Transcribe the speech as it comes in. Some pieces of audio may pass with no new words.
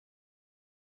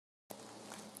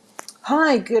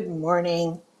Hi, good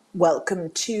morning.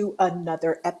 Welcome to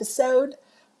another episode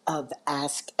of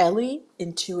Ask Ellie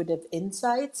Intuitive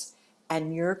Insights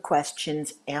and Your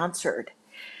Questions Answered.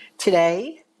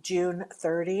 Today, June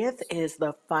 30th, is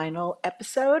the final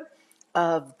episode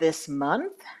of this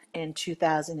month in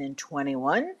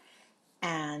 2021,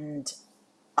 and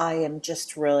I am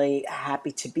just really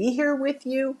happy to be here with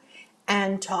you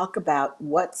and talk about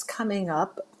what's coming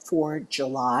up for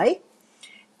July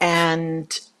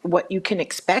and what you can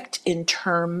expect in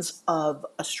terms of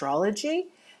astrology.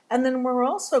 And then we're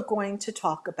also going to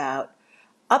talk about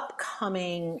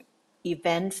upcoming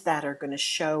events that are going to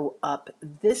show up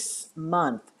this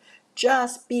month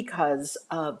just because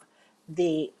of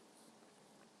the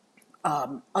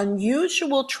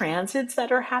unusual transits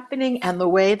that are happening and the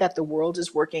way that the world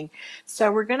is working.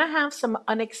 So we're going to have some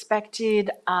unexpected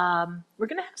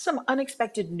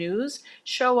news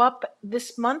show up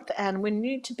this month, and we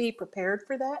need to be prepared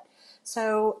for that.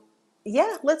 So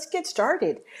yeah, let's get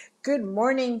started. Good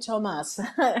morning, Tomas.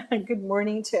 Good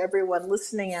morning to everyone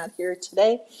listening out here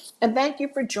today, and thank you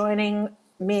for joining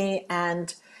me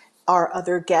and our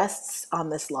other guests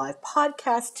on this live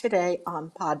podcast today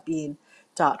on Podbean.com.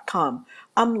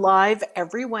 I'm live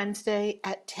every Wednesday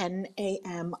at 10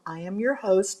 a.m. I am your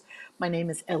host. My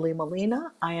name is Ellie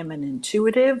Molina. I am an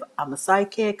intuitive, I'm a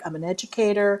psychic, I'm an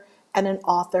educator, and an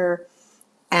author,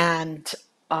 and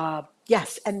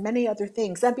yes, and many other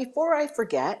things. And before I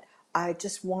forget, I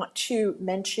just want to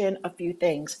mention a few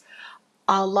things.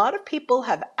 A lot of people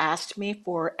have asked me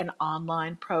for an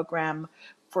online program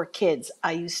for kids.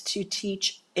 I used to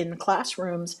teach in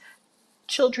classrooms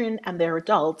children and their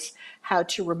adults how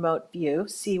to remote view,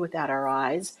 see without our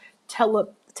eyes,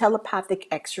 telepathic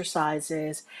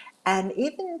exercises, and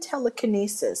even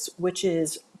telekinesis, which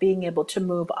is being able to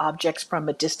move objects from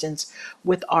a distance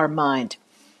with our mind.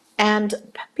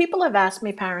 And people have asked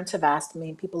me, parents have asked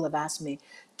me, people have asked me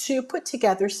to put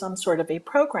together some sort of a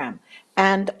program.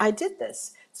 And I did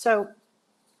this. So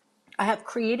I have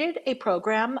created a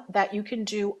program that you can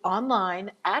do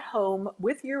online at home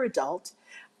with your adult.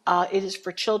 It is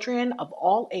for children of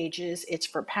all ages. It's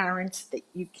for parents that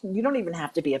you don't even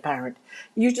have to be a parent.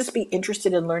 You just be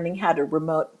interested in learning how to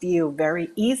remote view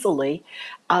very easily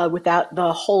without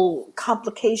the whole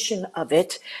complication of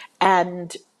it.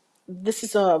 And this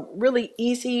is a really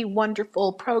easy,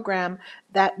 wonderful program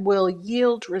that will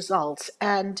yield results.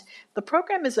 And the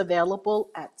program is available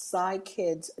at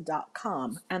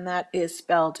psykids.com, and that is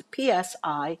spelled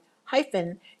PSI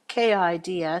hyphen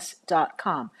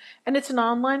KIDS.com. And it's an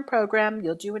online program.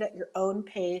 You'll do it at your own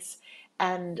pace.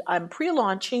 And I'm pre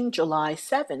launching July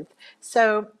 7th.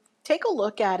 So take a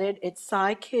look at it. It's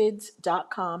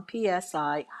psykids.com,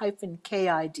 PSI hyphen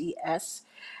KIDS,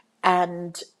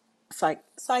 and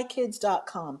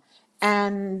psykids.com.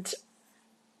 And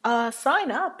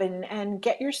sign up and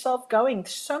get yourself going.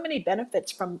 There's so many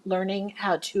benefits from learning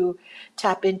how to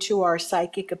tap into our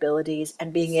psychic abilities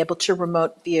and being able to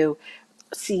remote view,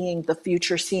 seeing the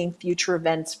future, seeing future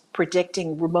events,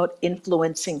 predicting, remote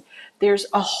influencing. There's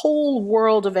a whole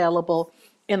world available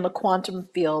in the quantum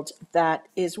field that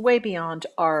is way beyond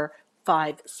our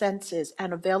five senses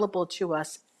and available to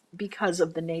us because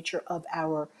of the nature of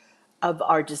our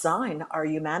design, our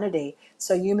humanity.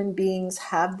 So human beings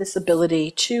have this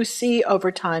ability to see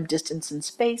over time, distance, and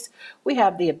space. We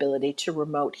have the ability to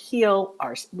remote heal.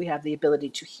 We have the ability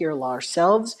to heal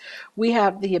ourselves. We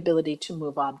have the ability to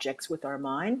move objects with our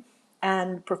mind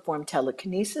and perform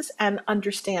telekinesis and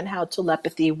understand how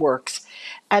telepathy works.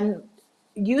 And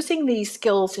using these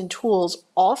skills and tools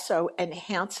also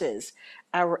enhances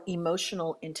our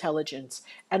emotional intelligence.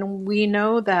 And we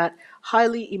know that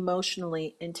highly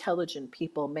emotionally intelligent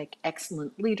people make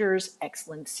excellent leaders,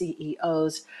 excellent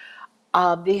CEOs.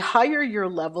 The higher your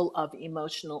level of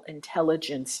emotional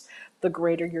intelligence, the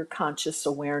greater your conscious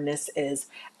awareness is.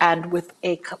 And with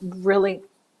a really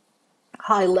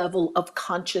high level of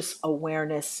conscious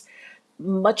awareness,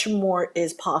 much more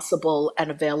is possible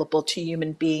and available to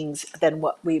human beings than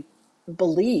what we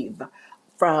believe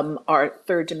from our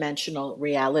third dimensional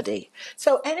reality.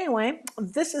 So, anyway,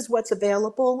 this is what's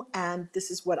available, and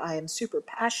this is what I am super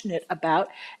passionate about,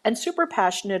 and super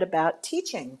passionate about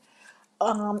teaching.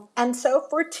 And so,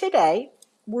 for today,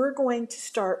 we're going to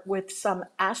start with some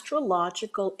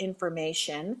astrological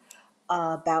information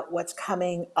about what's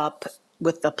coming up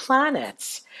with the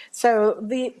planets. So,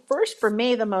 the first, for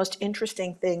me, the most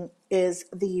interesting thing is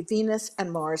the Venus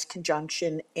and Mars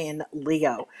conjunction in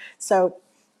Leo. So,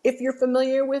 if you're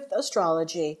familiar with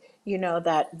astrology, you know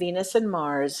that Venus and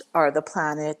Mars are the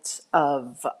planets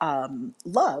of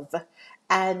love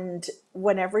And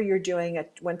when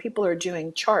people are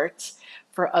doing charts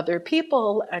for other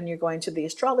people and you're going to the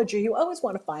astrologer, you always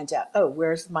want to find out, oh,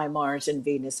 where's my Mars and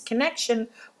Venus connection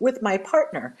with my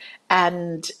partner?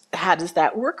 And how does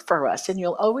that work for us? And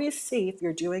you'll always see, if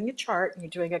you're doing a chart and you're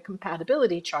doing a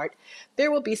compatibility chart,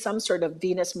 there will be some sort of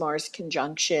Venus Mars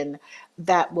conjunction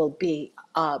that will be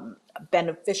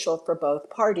beneficial for both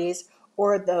parties,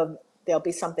 or there'll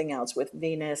be something else with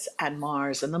Venus and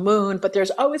Mars and the moon, but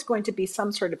there's always going to be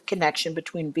some sort of connection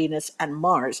between Venus and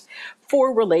Mars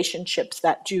for relationships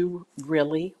that do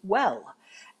really well.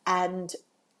 And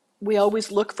we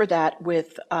always look for that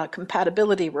with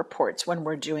compatibility reports when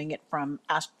we're doing it from,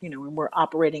 when we're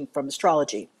operating from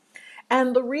astrology.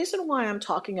 And the reason why I'm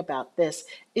talking about this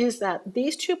is that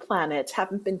these two planets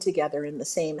haven't been together in the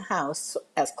same house,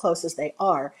 as close as they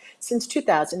are, since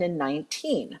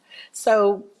 2019.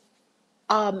 So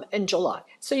in July.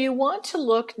 So you want to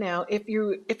look now, if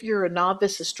you're a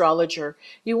novice astrologer,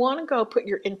 you want to go put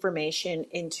your information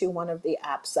into one of the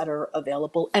apps that are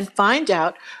available and find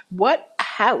out what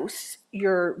house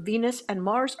your Venus and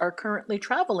Mars are currently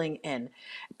traveling in,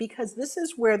 because this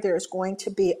is where there's going to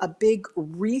be a big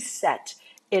reset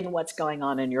in what's going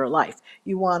on in your life.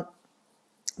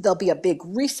 There'll be a big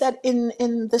reset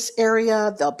in this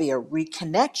area. There'll be a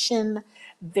reconnection.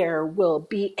 There will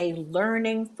be a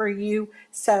learning for you.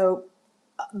 So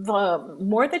the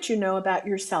more that you know about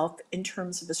yourself in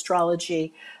terms of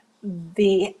astrology,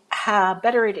 the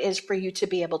better it is for you to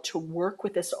be able to work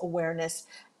with this awareness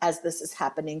as this is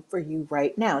happening for you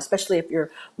right now, especially if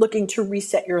you're looking to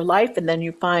reset your life and then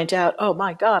you find out, oh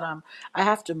my God, I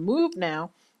have to move now,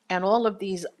 and all of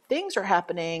these things are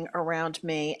happening around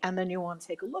me. And then you want to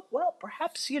take a look. Well,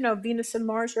 perhaps, Venus and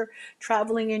Mars are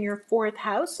traveling in your fourth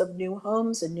house of new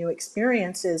homes and new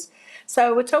experiences.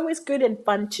 So it's always good and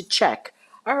fun to check.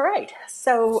 All right.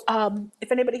 So if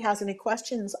anybody has any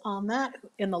questions on that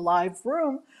in the live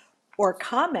room or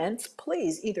comments,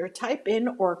 please either type in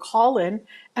or call in.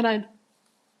 And I'd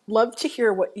love to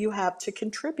hear what you have to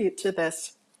contribute to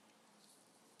this.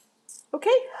 Okay.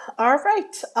 All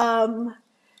right.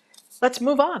 Let's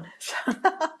move on.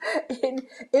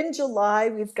 In July,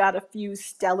 we've got a few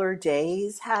stellar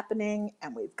days happening,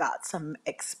 and we've got some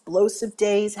explosive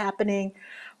days happening.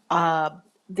 Uh,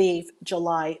 the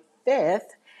July 5th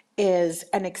is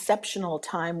an exceptional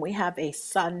time. We have a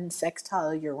Sun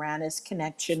sextile Uranus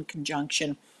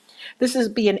conjunction. This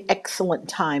would be an excellent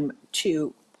time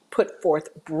to put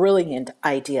forth brilliant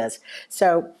ideas.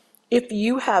 So if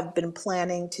you have been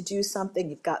planning to do something,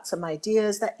 you've got some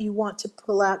ideas that you want to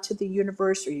pull out to the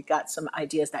universe, or you've got some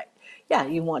ideas that, yeah,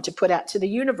 you want to put out to the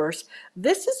universe,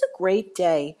 this is a great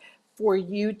day for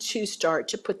you to start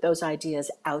to put those ideas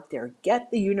out there.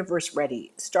 Get the universe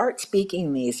ready. Start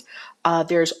speaking these.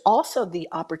 There's also the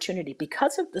opportunity,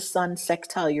 because of the Sun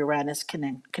sextile Uranus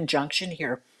conjunction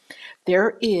here,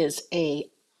 there is a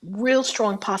real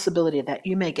strong possibility that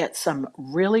you may get some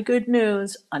really good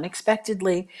news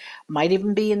unexpectedly, might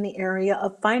even be in the area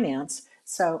of finance.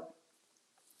 So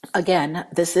again,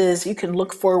 you can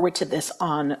look forward to this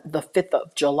on the 5th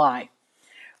of July.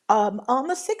 On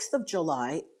the 6th of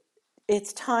July,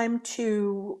 it's time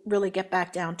to really get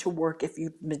back down to work if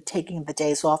you've been taking the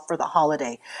days off for the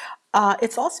holiday.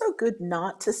 It's also good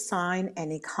not to sign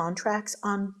any contracts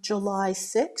on July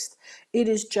 6th. It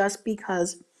is just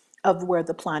because of where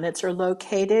the planets are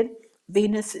located.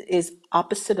 Venus is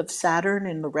opposite of Saturn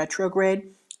in the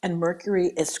retrograde, and Mercury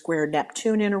is square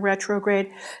Neptune in a retrograde.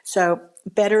 So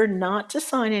better not to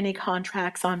sign any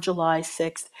contracts on July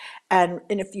 6th. And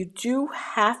if you do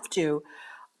have to,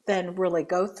 then really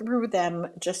go through them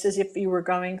just as if you were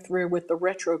going through with the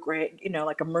retrograde,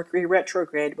 like a Mercury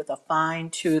retrograde, with a fine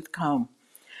tooth comb.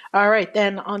 All right,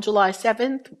 then on July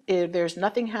 7th, there's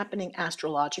nothing happening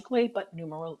astrologically, but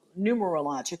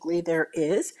numerologically there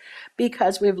is,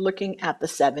 because we're looking at the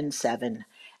 7-7.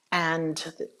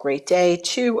 And great day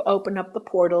to open up the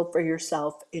portal for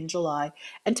yourself in July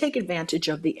and take advantage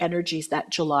of the energies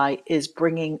that July is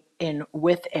bringing in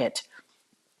with it.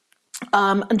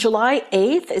 July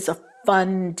 8th is a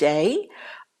fun day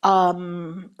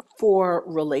for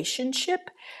relationship.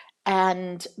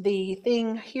 And the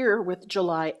thing here with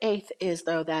July 8th is,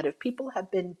 though, that if people have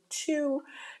been too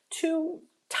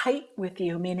tight with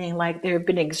you, meaning like they've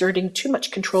been exerting too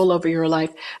much control over your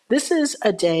life, this is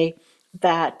a day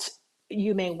that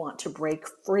you may want to break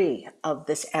free of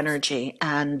this energy.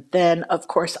 And then, of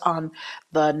course, on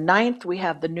the 9th, we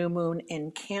have the new moon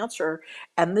in Cancer.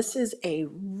 And this is a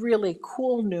really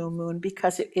cool new moon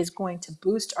because it is going to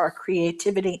boost our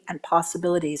creativity and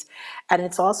possibilities. And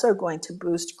it's also going to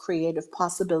boost creative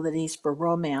possibilities for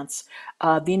romance.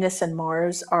 Venus and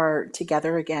Mars are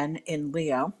together again in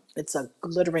Leo. It's a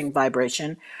glittering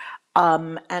vibration.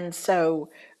 And so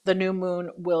the new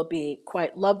moon will be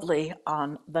quite lovely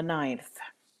on the 9th.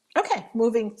 Okay,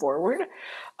 moving forward,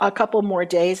 a couple more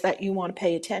days that you want to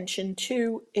pay attention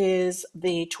to is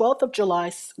the 12th of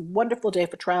July, wonderful day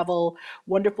for travel,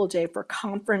 wonderful day for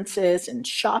conferences and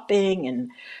shopping, and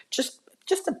just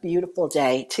a beautiful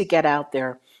day to get out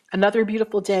there. Another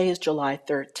beautiful day is July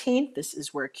 13th. This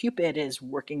is where Cupid is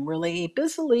working really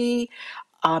busily.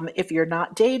 If you're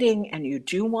not dating and you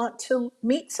do want to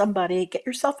meet somebody, get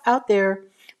yourself out there.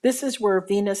 This is where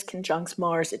Venus conjuncts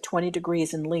Mars at 20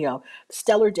 degrees in Leo.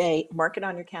 Stellar day, mark it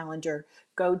on your calendar.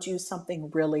 Go do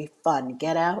something really fun.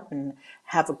 Get out and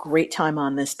have a great time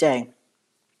on this day.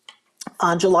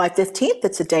 On July 15th,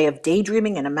 it's a day of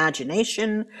daydreaming and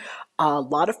imagination. A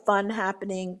lot of fun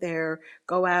happening there.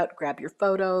 Go out, grab your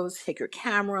photos, take your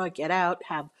camera, get out,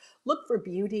 look for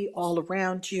beauty all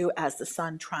around you as the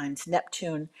sun trines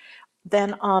Neptune.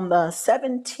 Then on the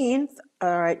 17th,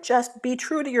 all right, just be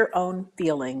true to your own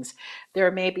feelings. There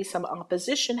may be some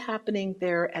opposition happening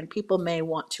there, and people may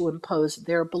want to impose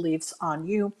their beliefs on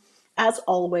you. As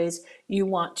always, you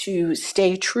want to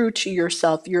stay true to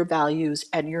yourself, your values,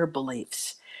 and your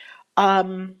beliefs.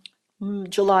 July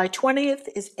 20th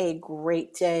is a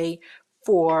great day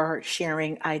for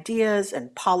sharing ideas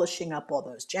and polishing up all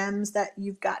those gems that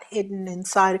you've got hidden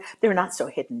inside. They're not so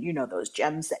hidden, you know, those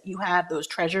gems that you have, those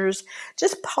treasures.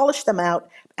 Just polish them out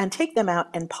and take them out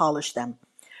and polish them.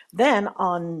 Then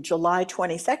on July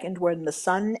 22nd, when the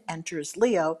sun enters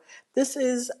Leo, this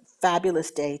is a fabulous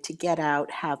day to get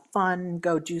out, have fun,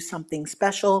 go do something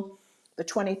special. The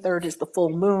 23rd is the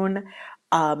full moon.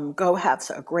 Go have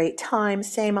a great time.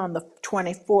 Same on the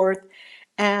 24th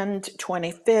and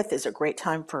 25th is a great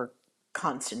time for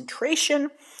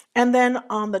concentration. And then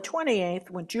on the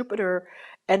 28th, when Jupiter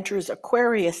enters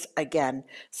Aquarius again,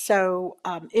 so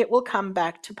it will come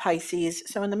back to Pisces.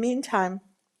 So in the meantime,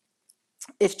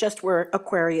 it's just where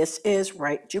Aquarius is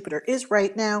right, Jupiter is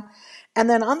right now. And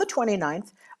then on the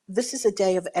 29th, this is a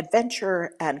day of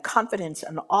adventure and confidence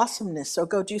and awesomeness. So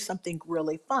go do something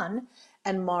really fun.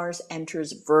 And Mars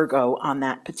enters Virgo on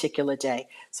that particular day.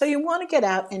 So you want to get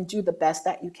out and do the best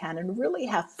that you can and really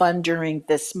have fun during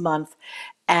this month,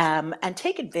 and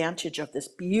take advantage of this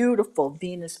beautiful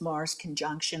Venus-Mars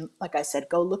conjunction. Like I said,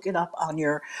 go look it up on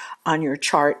your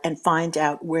chart and find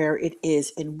out where it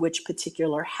is in which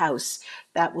particular house.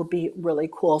 That will be really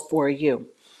cool for you.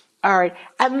 All right.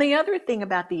 And the other thing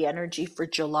about the energy for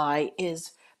July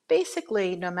is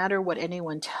basically no matter what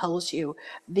anyone tells you,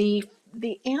 the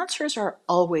answers are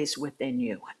always within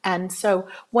you. And so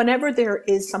whenever there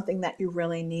is something that you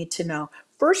really need to know,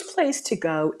 first place to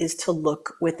go is to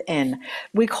look within.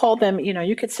 We call them,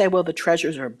 you could say, well, the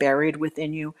treasures are buried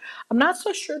within you. I'm not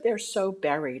so sure they're so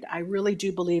buried. I really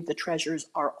do believe the treasures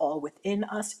are all within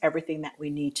us. Everything that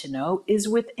we need to know is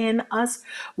within us.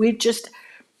 We just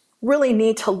really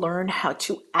need to learn how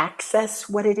to access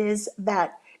what it is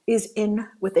that is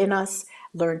within us,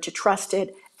 learn to trust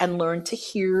it, and learn to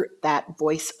hear that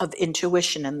voice of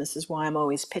intuition. And this is why I'm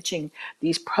always pitching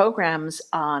these programs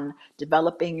on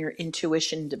developing your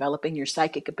intuition, developing your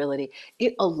psychic ability.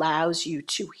 It allows you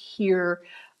to hear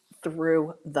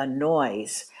through the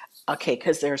noise. Okay,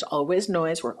 because there's always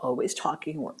noise, we're always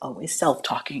talking, we're always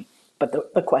self-talking.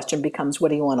 But the question becomes, what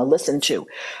do you want to listen to?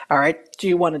 All right, do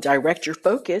you want to direct your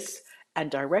focus and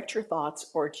direct your thoughts,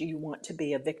 or do you want to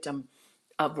be a victim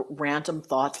of random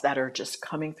thoughts that are just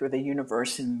coming through the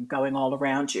universe and going all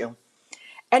around you?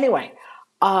 Anyway,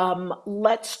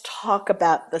 let's talk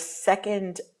about the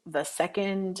second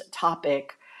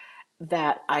topic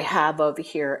that I have over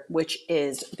here, which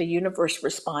is the universe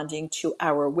responding to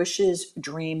our wishes,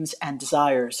 dreams, and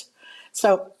desires.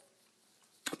 So,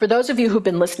 for those of you who've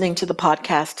been listening to the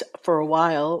podcast for a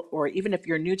while, or even if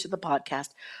you're new to the podcast,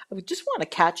 I would just want to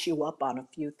catch you up on a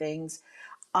few things.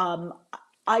 Um,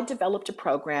 I developed a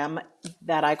program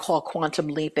that I call Quantum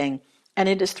Leaping, and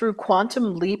it is through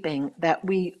Quantum Leaping that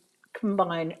we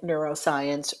combine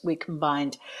neuroscience, we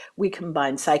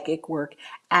combine psychic work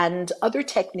and other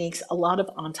techniques, a lot of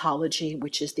ontology,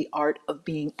 which is the art of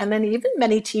being, and then even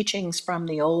many teachings from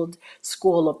the old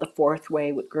school of the fourth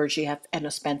way with Gurdjieff and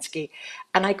Ouspensky.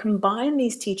 And I combine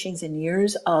these teachings and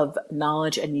years of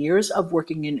knowledge and years of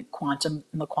working in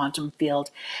the quantum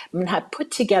field, and have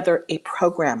put together a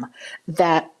program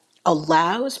that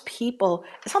allows people,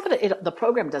 it's not that the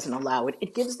program doesn't allow it,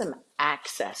 it gives them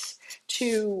access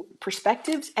to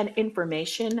perspectives and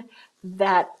information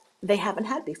that they haven't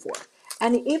had before.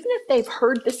 And even if they've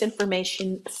heard this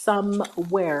information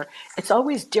somewhere, it's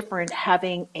always different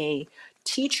having a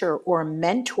teacher or a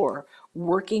mentor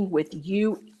working with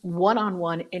you one on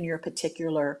one in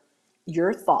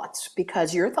your thoughts,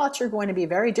 because your thoughts are going to be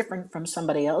very different from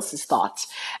somebody else's thoughts.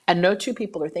 And no two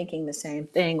people are thinking the same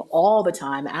thing all the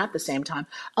time at the same time,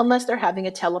 unless they're having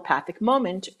a telepathic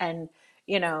moment. And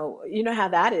you know how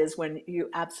that is when you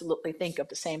absolutely think of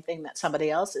the same thing that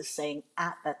somebody else is saying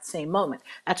at that same moment.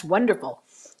 That's wonderful.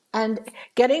 And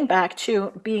getting back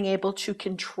to being able to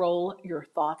control your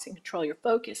thoughts and control your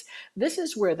focus, this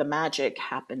is where the magic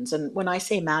happens. And when I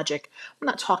say magic, I'm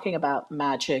not talking about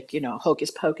magic, hocus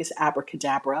pocus,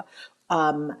 abracadabra.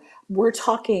 Um, we're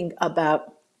talking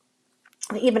about,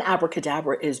 even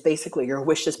abracadabra is basically your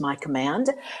wish is my command.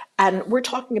 And we're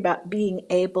talking about being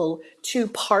able to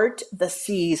part the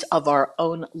seas of our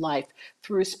own life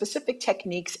through specific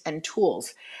techniques and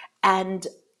tools. And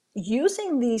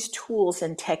using these tools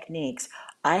and techniques,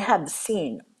 I have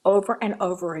seen over and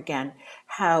over again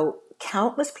how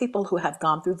countless people who have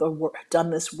gone through the work,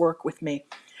 done this work with me,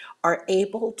 are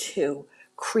able to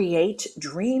create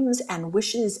dreams and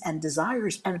wishes and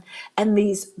desires, and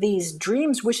these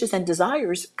dreams, wishes and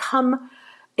desires come,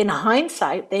 in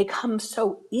hindsight, they come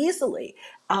so easily.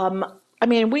 I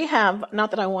mean, we have,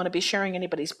 not that I want to be sharing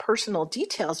anybody's personal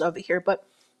details over here, but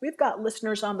we've got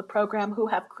listeners on the program who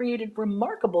have created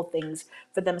remarkable things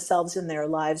for themselves in their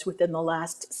lives within the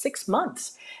last 6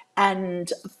 months.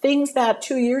 And things that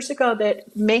 2 years ago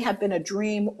that may have been a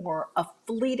dream or a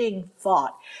fleeting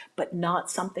thought, but not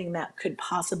something that could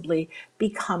possibly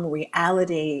become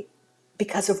reality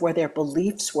because of where their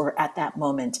beliefs were at that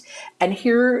moment. And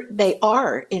here they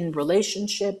are in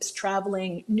relationships,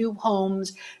 traveling, new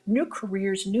homes, new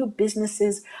careers, new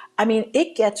businesses. I mean,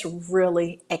 it gets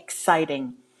really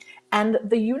exciting. And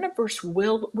the universe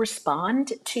will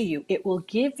respond to you. It will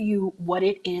give you what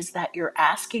it is that you're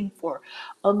asking for.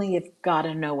 Only you've got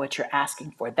to know what you're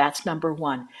asking for. That's number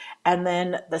one. And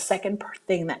then the second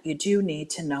thing that you do need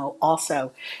to know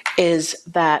also is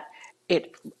that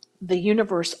it the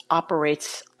universe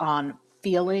operates on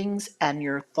feelings and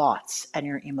your thoughts and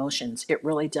your emotions. It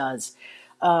really does.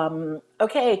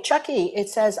 Okay, Chucky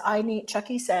says, I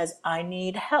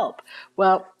need help.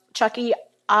 Well, Chucky,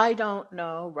 I don't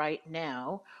know right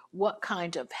now what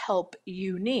kind of help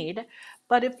you need,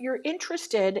 but if you're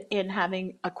interested in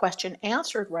having a question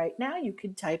answered right now, you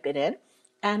can type it in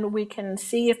and we can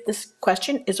see if this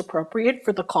question is appropriate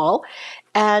for the call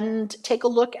and take a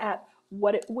look at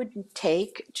what it would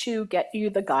take to get you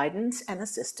the guidance and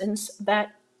assistance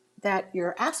that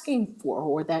you're asking for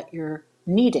or that you're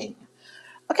needing.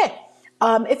 Okay.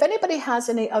 If anybody has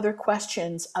any other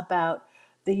questions about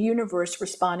the universe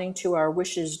responding to our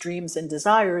wishes, dreams, and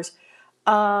desires,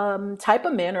 type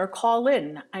them in or call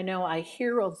in. I know I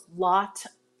hear a lot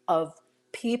of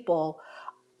people,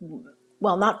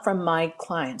 well, not from my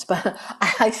clients, but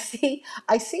I see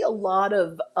a lot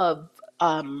of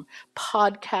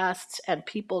podcasts and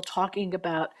people talking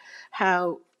about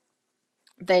how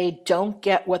they don't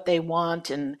get what they want,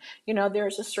 and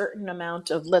there's a certain amount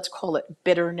of, let's call it,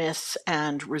 bitterness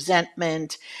and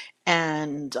resentment,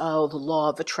 and the law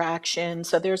of attraction.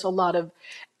 So there's a lot of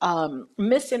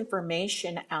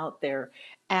misinformation out there.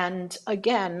 And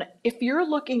again, if you're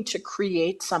looking to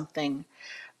create something,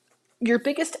 your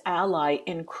biggest ally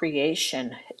in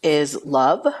creation is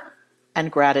love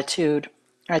and gratitude.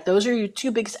 All right, those are your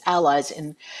two biggest allies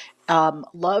in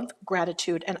love,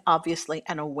 gratitude, and obviously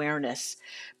an awareness.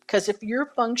 Because if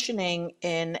you're functioning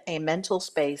in a mental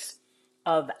space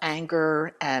of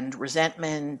anger and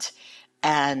resentment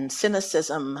and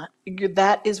cynicism,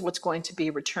 that is what's going to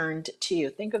be returned to you.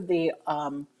 Think of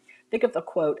the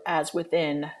quote, as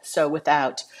within, so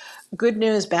without. Good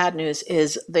news, bad news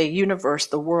is the universe,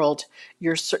 the world,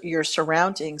 your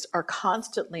surroundings are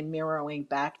constantly mirroring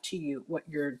back to you what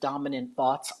your dominant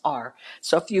thoughts are.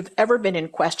 So if you've ever been in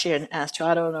question as to,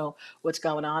 I don't know what's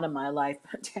going on in my life,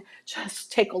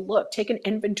 just take a look, take an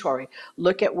inventory,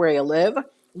 look at where you live,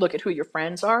 look at who your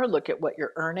friends are, look at what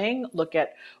you're earning, look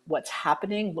at what's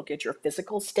happening, look at your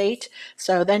physical state.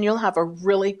 So then you'll have a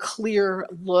really clear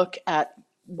look at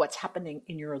what's happening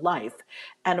in your life.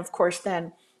 And of course,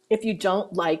 then if you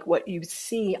don't like what you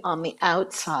see on the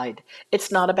outside,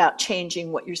 it's not about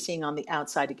changing what you're seeing on the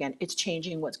outside again. It's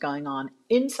changing what's going on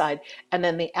inside, and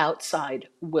then the outside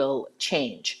will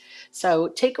change. So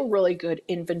take a really good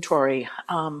inventory.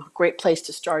 Great place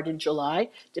to start in July,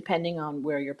 depending on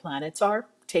where your planets are.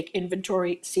 take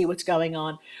inventory, see what's going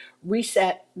on,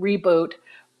 reset, reboot,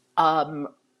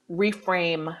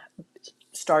 reframe,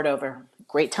 start over.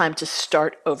 Great time to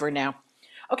start over now.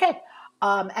 Okay.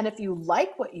 And if you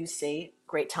like what you see,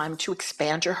 great time to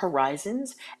expand your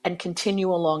horizons and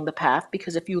continue along the path,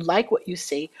 because if you like what you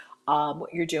see,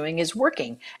 what you're doing is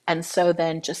working. And so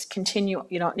then just continue.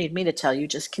 You don't need me to tell you,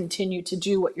 just continue to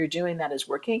do what you're doing that is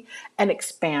working and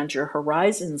expand your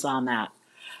horizons on that.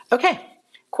 Okay.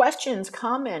 Questions,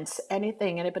 comments,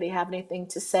 anything? Anybody have anything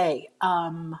to say?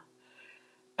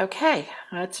 Okay,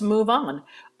 let's move on.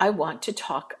 I want to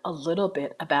talk a little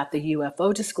bit about the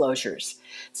UFO disclosures.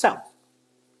 So,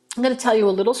 I'm going to tell you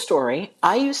a little story.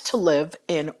 I used to live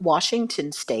in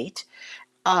Washington State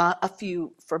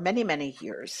for many, many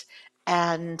years.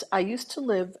 And I used to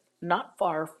live not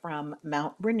far from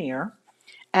Mount Rainier.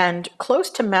 And close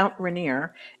to Mount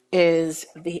Rainier is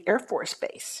the Air Force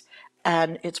Base.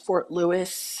 And it's Fort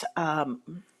Lewis, and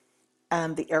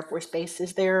the Air Force Base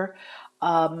is there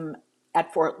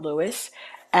at Fort Lewis.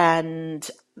 And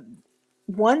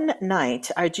one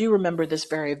night, I do remember this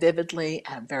very vividly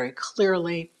and very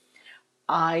clearly.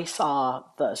 I saw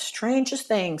the strangest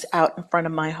things out in front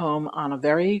of my home on a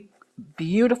very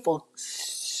beautiful,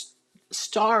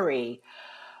 starry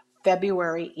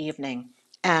February evening.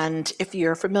 And if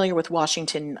you're familiar with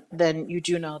Washington, then you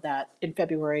do know that in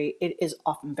February it is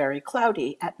often very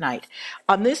cloudy at night.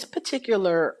 On this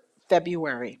particular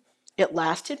February, it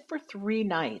lasted for 3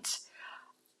 nights.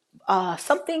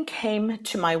 Something came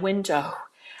to my window.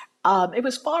 It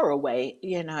was far away,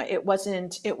 it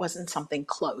wasn't something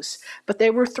close, but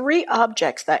there were three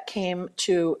objects that came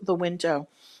to the window,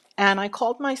 and I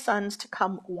called my sons to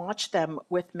come watch them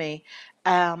with me.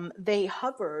 They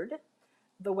hovered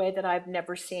the way that I've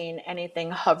never seen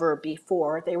anything hover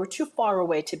before. They were too far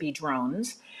away to be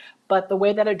drones, but the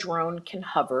way that a drone can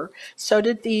hover, so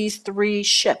did these three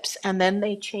ships. And then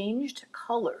they changed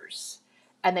colors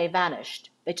and they vanished.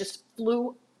 They just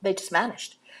flew, they just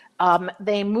vanished.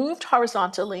 They moved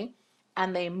horizontally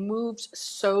and they moved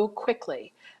so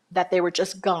quickly that they were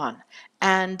just gone.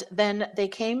 And then they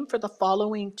came for the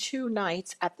following 2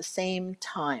 nights at the same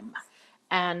time.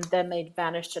 And then they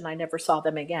vanished and I never saw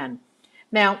them again.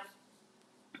 Now,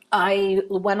 I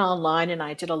went online and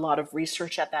I did a lot of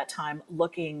research at that time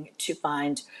looking to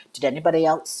find, did anybody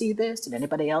else see this? Did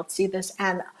anybody else see this?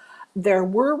 And there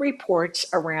were reports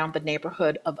around the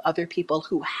neighborhood of other people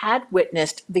who had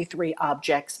witnessed the three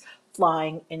objects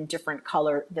flying in different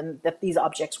color, then that these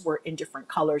objects were in different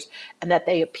colors and that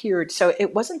they appeared. So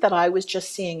it wasn't that I was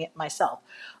just seeing it myself.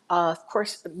 Of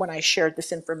course, when I shared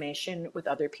this information with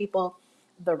other people,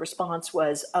 the response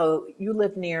was, "Oh, you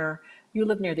live near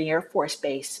the Air Force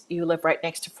Base. You live right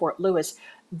next to Fort Lewis.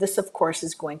 This, of course,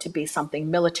 is going to be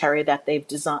something military that they've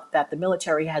designed, that the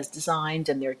military has designed,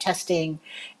 and they're testing,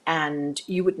 and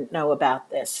you wouldn't know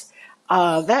about this."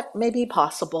 That may be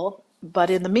possible, but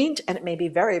in the meantime, and it may be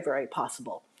very, very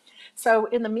possible. So,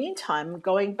 in the meantime,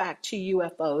 going back to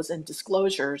UFOs and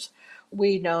disclosures,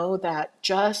 we know that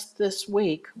just this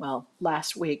week, well,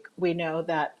 last week, we know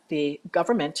that the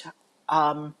government,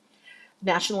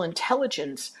 national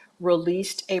intelligence,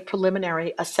 released a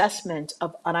preliminary assessment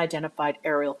of unidentified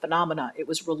aerial phenomena. It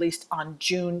was released on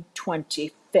June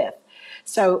 25th.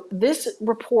 So this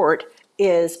report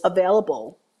is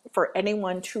available for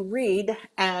anyone to read,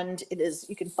 and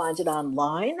you can find it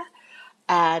online,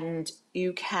 and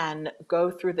you can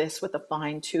go through this with a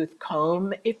fine-tooth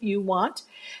comb if you want,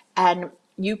 and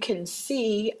you can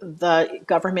see the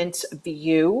government's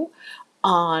view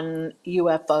on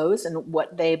UFOs and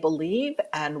what they believe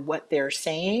and what they're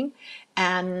saying.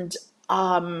 And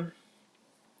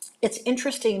it's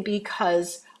interesting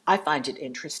because I find it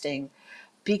interesting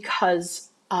because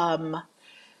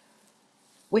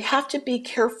we have to be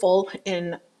careful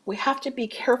in we have to be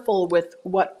careful with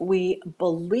what we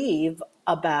believe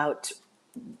about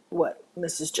what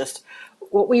this is just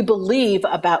what we believe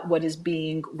about what is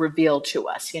being revealed to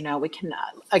us. We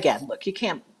cannot, again, look, you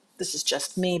can't, this is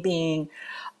just me being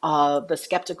the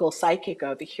skeptical psychic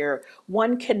over here.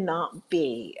 One cannot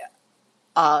be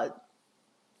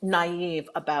naive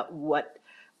about what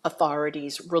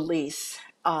authorities release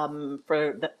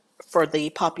for the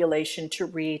population to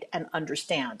read and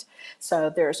understand.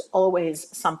 So there's always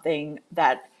something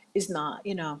that is not,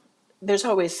 there's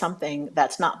always something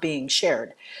that's not being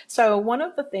shared. So one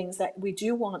of the things that we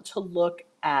do want to look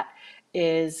at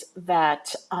is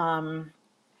that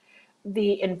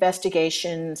the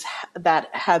investigations that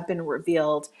have been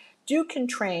revealed do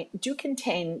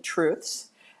contain truths,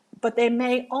 but they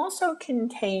may also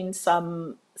contain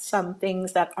some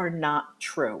things that are not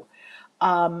true.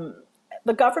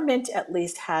 The government at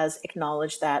least has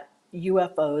acknowledged that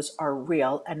UFOs are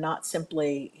real and not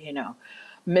simply,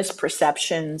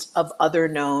 misperceptions of other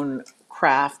known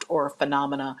craft or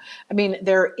phenomena. I mean,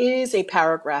 there is a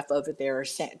paragraph over there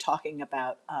talking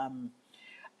about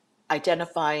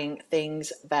identifying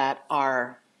things that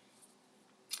are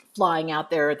flying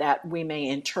out there that we may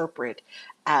interpret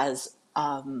as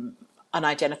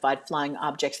unidentified flying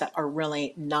objects that are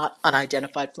really not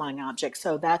unidentified flying objects.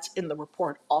 So that's in the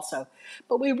report also.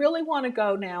 But we really want to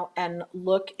go now and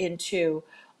look into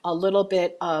a little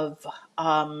bit of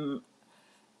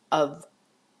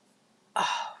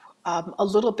a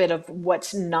little bit of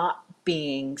what's not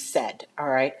being said. All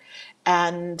right,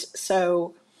 and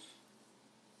so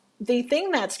the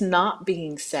thing that's not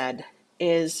being said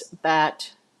is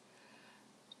that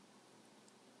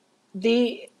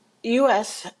the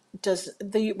U.S. does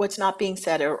the what's not being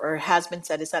said or has been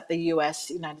said is that the U.S.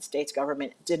 United States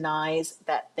government denies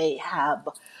that they have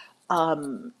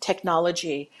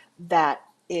technology that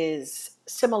is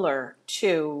similar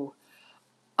to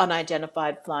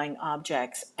unidentified flying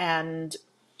objects. And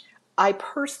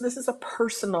this is a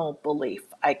personal belief.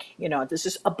 This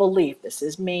is a belief. This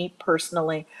is me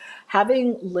personally,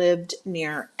 having lived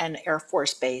near an Air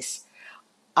Force base,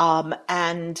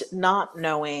 and not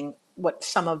knowing what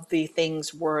some of the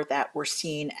things were that were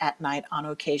seen at night on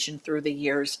occasion through the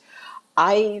years.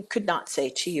 I could not say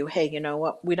to you, hey, you know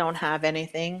what, we don't have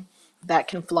anything that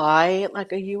can fly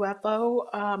like a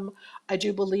UFO. I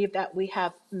do believe that we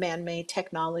have man made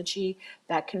technology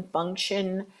that can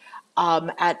function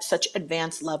at such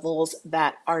advanced levels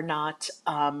that are not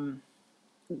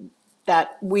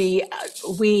that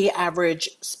we average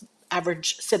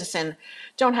citizen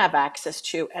don't have access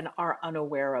to and are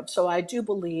unaware of. So I do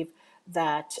believe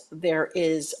that there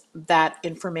is that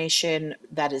information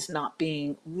that is not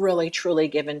being really truly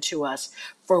given to us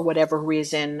for whatever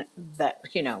reason, that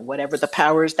whatever the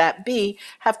powers that be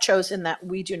have chosen, that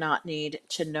we do not need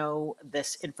to know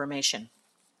this information.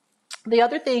 The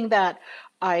other thing that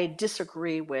I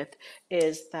disagree with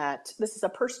is that this is a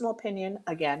personal opinion.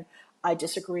 Again, I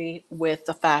disagree with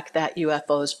the fact that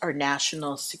UFOs are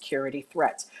national security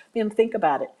threats. I mean, think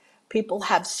about it. People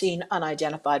have seen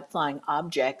unidentified flying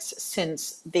objects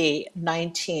since the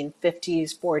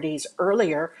 1950s, 40s,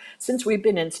 earlier. Since we've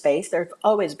been in space, there have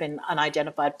always been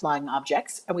unidentified flying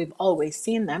objects, and we've always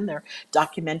seen them. They're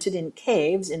documented in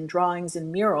caves, in drawings,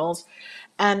 and murals.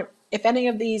 And if any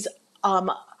of these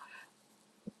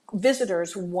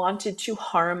visitors wanted to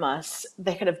harm us,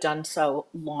 they could have done so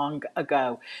long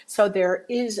ago. So there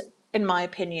is, in my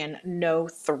opinion, no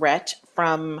threat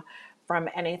from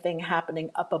anything happening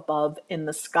up above in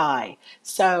the sky.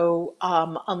 So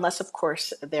unless, of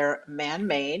course, they're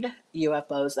man-made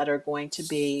UFOs that are going to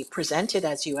be presented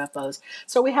as UFOs.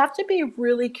 So we have to be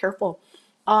really careful.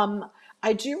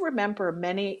 I do remember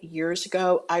many years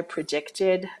ago, I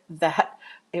predicted that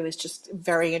it was just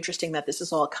very interesting that this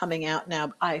is all coming out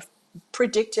now. I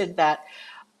predicted that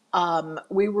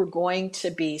we were going to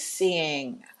be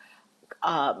seeing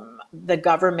the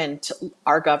government,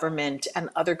 our government,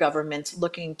 and other governments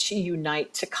looking to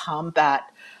unite to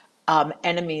combat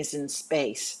enemies in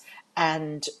space.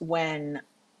 And when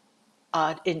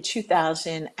in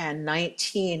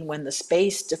 2019, when the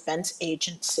Space Defense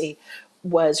Agency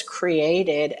was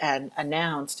created and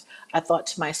announced, I thought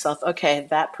to myself, okay,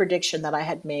 that prediction that I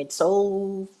had made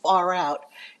so far out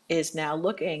is now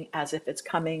looking as if it's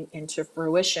coming into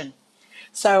fruition.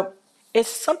 So it's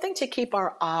something to keep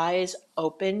our eyes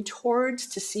open towards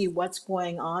to see what's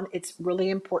going on. It's really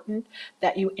important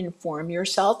that you inform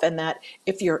yourself, and that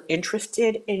if you're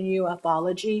interested in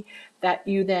ufology, that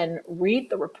you then read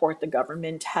the report the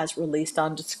government has released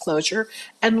on disclosure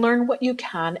and learn what you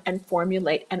can and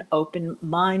formulate an open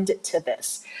mind to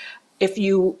this. If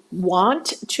you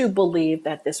want to believe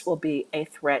that this will be a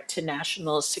threat to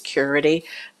national security,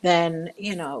 then,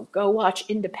 go watch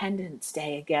Independence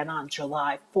Day again on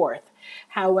July 4th.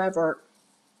 However,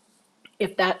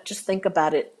 just think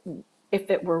about it,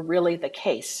 if it were really the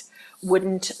case,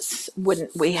 wouldn't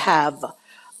we have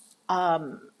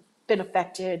been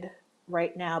affected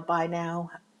right now by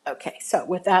now? Okay, so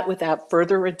without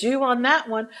further ado on that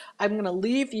one, I'm going to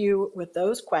leave you with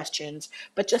those questions.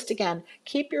 But just again,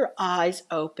 keep your eyes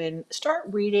open, start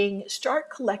reading, start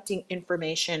collecting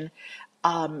information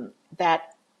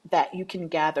that you can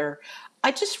gather.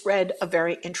 I just read a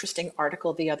very interesting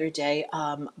article the other day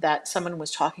that someone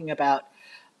was talking about.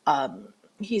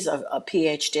 He's a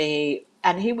PhD,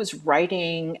 and he was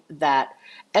writing that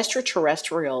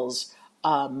extraterrestrials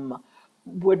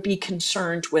would be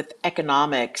concerned with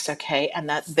economics, okay, and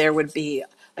that there would be,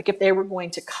 like, if they were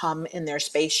going to come in their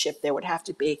spaceship, there would have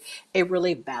to be a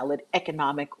really valid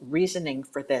economic reasoning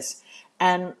for this.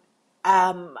 And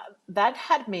Um, that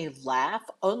had me laugh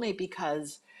only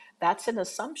because that's an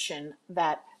assumption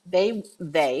that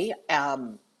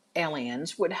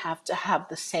aliens would have to have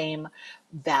the same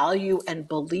value and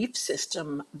belief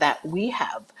system that we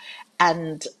have.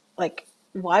 And like,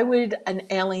 why would an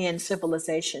alien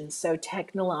civilization so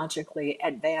technologically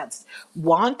advanced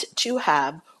want to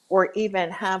have or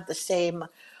even have the same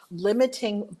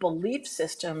limiting belief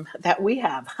system that we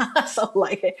have? So,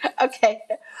 like, okay,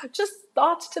 just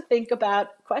thoughts to think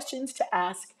about, questions to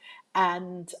ask,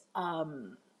 and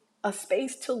a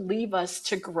space to leave us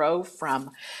to grow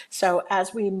from. So,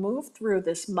 as we move through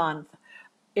this month,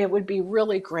 it would be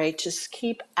really great. Just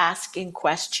keep asking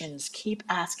questions. Keep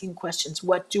asking questions.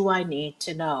 What do I need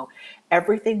to know?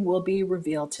 Everything will be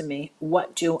revealed to me.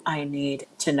 What do I need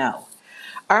to know?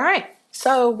 All right.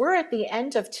 So we're at the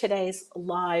end of today's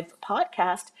live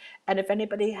podcast. And if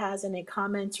anybody has any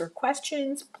comments or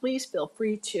questions, please feel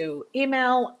free to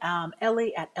email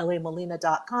Ellie at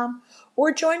elliemolina.com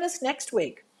or join us next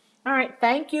week. All right.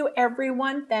 Thank you,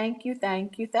 everyone. Thank you,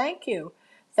 thank you, thank you.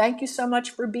 Thank you so much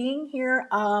for being here.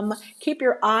 Keep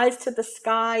your eyes to the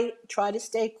sky. Try to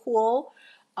stay cool.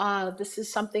 This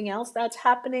is something else that's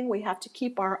happening. We have to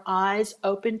keep our eyes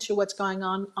open to what's going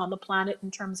on the planet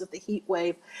in terms of the heat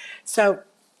wave. So,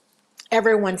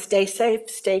 everyone, stay safe,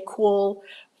 stay cool.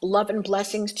 Love and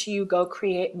blessings to you. Go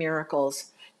create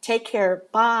miracles. Take care.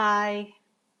 Bye.